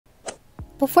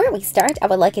Before we start, I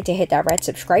would like you to hit that red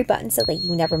subscribe button so that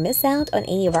you never miss out on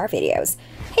any of our videos.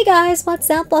 Hey guys,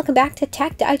 what's up? Welcome back to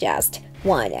Tech Digest.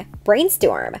 1.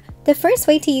 Brainstorm. The first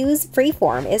way to use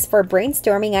Freeform is for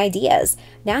brainstorming ideas.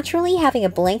 Naturally, having a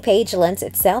blank page lends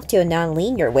itself to a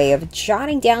non-linear way of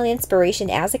jotting down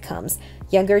inspiration as it comes.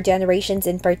 Younger generations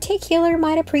in particular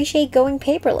might appreciate going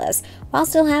paperless, while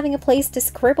still having a place to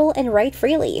scribble and write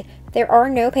freely. There are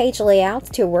no page layouts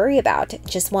to worry about,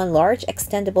 just one large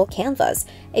extendable canvas.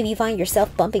 If you find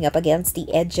yourself bumping up against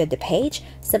the edge of the page,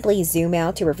 simply zoom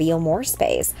out to reveal more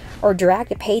space, or drag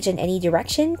the page in any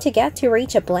direction to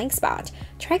reach a blank spot.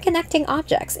 Try connecting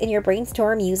objects in your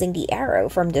brainstorm using the arrow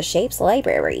from the Shapes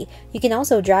library. You can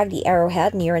also drag the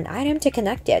arrowhead near an item to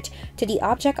connect it to the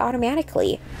object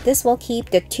automatically. This will keep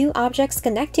the two objects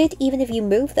connected even if you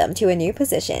move them to a new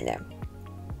position.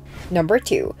 Number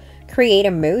 2. Create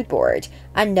a mood board.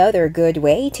 Another good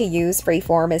way to use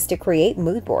Freeform is to create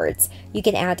mood boards. You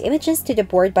can add images to the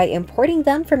board by importing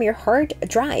them from your hard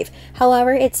drive.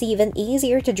 However, it's even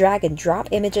easier to drag and drop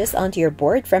images onto your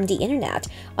board from the internet.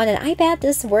 On an iPad,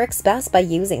 this works best by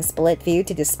using split view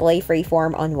to display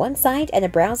Freeform on one side and a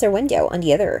browser window on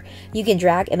the other. You can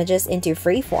drag images into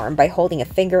Freeform by holding a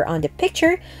finger on the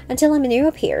picture until a menu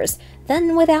appears.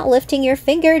 Then, without lifting your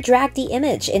finger, drag the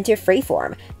image into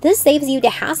Freeform. This saves you the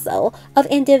hassle of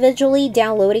individually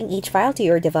downloading each file to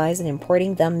your device and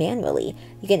importing them manually.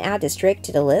 You can add this trick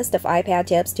to the list of iPad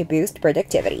tips to boost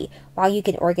productivity. While you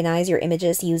can organize your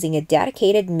images using a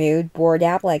dedicated mood board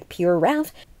app like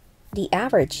PureRef, the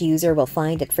average user will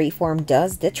find that Freeform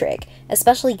does the trick,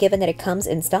 especially given that it comes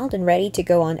installed and ready to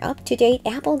go on up-to-date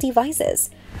Apple devices.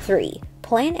 3.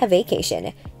 Plan a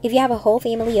vacation. If you have a whole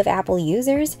family of Apple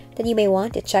users, then you may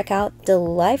want to check out the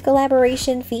live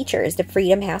collaboration features that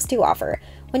Freedom has to offer.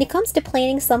 When it comes to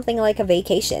planning something like a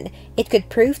vacation, it could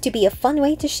prove to be a fun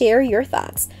way to share your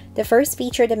thoughts. The first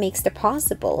feature that makes it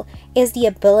possible is the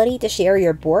ability to share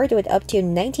your board with up to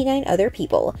 99 other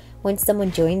people. When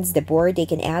someone joins the board, they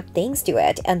can add things to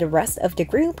it, and the rest of the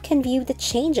group can view the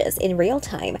changes in real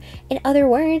time. In other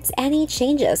words, any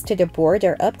changes to the board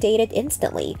are updated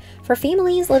instantly. For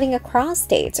families living across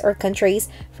states or countries,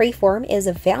 Freeform is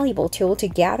a valuable tool to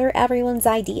gather everyone's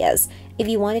ideas. If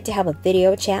you wanted to have a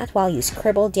video chat while you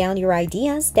scribble down your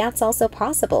ideas, that's also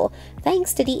possible,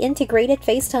 thanks to the integrated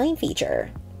FaceTime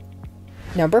feature.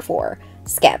 Number 4.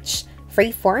 Sketch.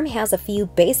 Freeform has a few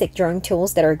basic drawing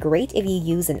tools that are great if you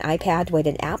use an iPad with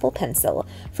an Apple Pencil.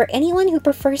 For anyone who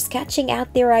prefers sketching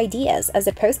out their ideas as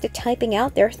opposed to typing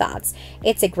out their thoughts,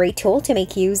 it's a great tool to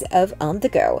make use of on the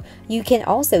go. You can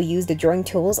also use the drawing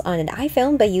tools on an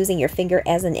iPhone by using your finger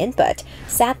as an input.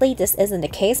 Sadly, this isn't the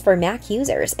case for Mac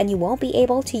users, and you won't be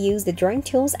able to use the drawing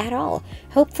tools at all.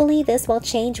 Hopefully, this will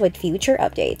change with future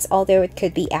updates, although it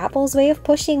could be Apple's way of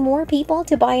pushing more people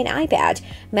to buy an iPad.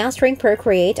 Mastering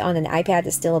Procreate on an iPad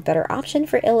is still a better option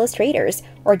for illustrators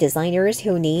or designers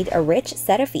who need a rich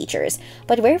set of features.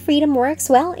 But where Freedom works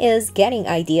well is getting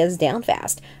ideas down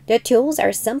fast. The tools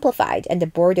are simplified and the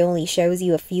board only shows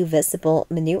you a few visible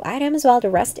menu items while the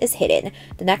rest is hidden.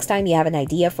 The next time you have an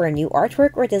idea for a new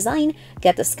artwork or design,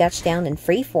 get the sketch down in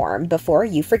Freeform before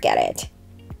you forget it.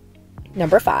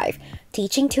 Number 5.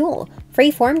 Teaching tool.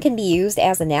 Freeform can be used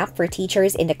as an app for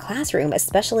teachers in the classroom,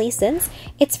 especially since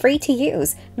it's free to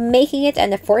use, making it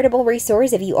an affordable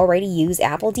resource if you already use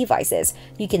Apple devices.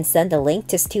 You can send a link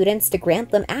to students to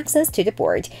grant them access to the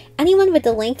board. Anyone with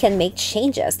the link can make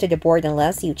changes to the board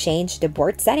unless you change the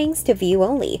board settings to view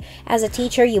only. As a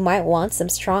teacher, you might want some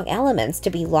strong elements to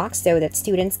be locked so that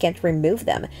students can't remove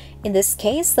them. In this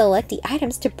case, select the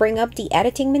items to bring up the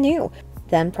editing menu.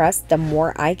 Then press the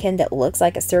More icon that looks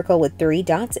like a circle with 3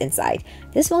 dots inside.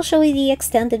 This will show you the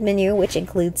extended menu, which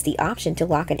includes the option to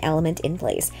lock an element in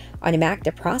place. On a Mac,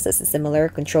 the process is similar.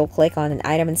 Control-click on an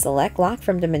item and select Lock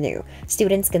from the menu.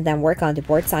 Students can then work on the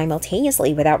board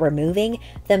simultaneously without removing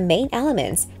the main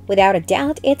elements. Without a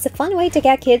doubt, it's a fun way to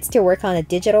get kids to work on a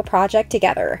digital project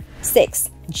together. 6.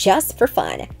 Just for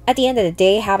fun. At the end of the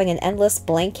day, having an endless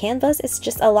blank canvas is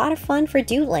just a lot of fun for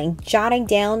doodling, jotting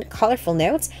down colorful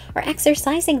notes, or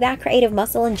exercising that creative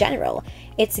muscle in general.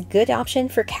 It's a good option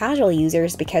for casual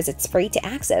users because it's free to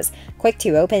access, quick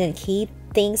to open, and keep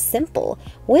things simple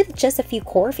with just a few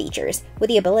core features. With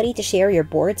the ability to share your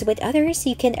boards with others,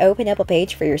 you can open up a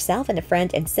page for yourself and a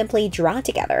friend and simply draw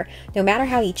together, no matter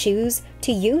how you choose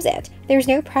to use it. There's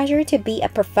no pressure to be a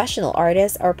professional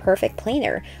artist or perfect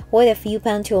planner. With a few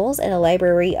pen tools and a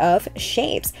library of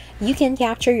shapes, you can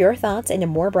capture your thoughts in a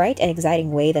more bright and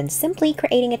exciting way than simply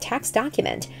creating a text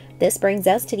document. This brings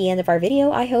us to the end of our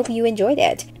video. I hope you enjoyed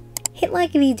it. Hit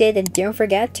like if you did, and don't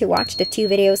forget to watch the 2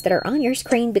 videos that are on your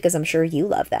screen because I'm sure you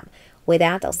love them. With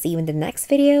that, I'll see you in the next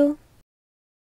video.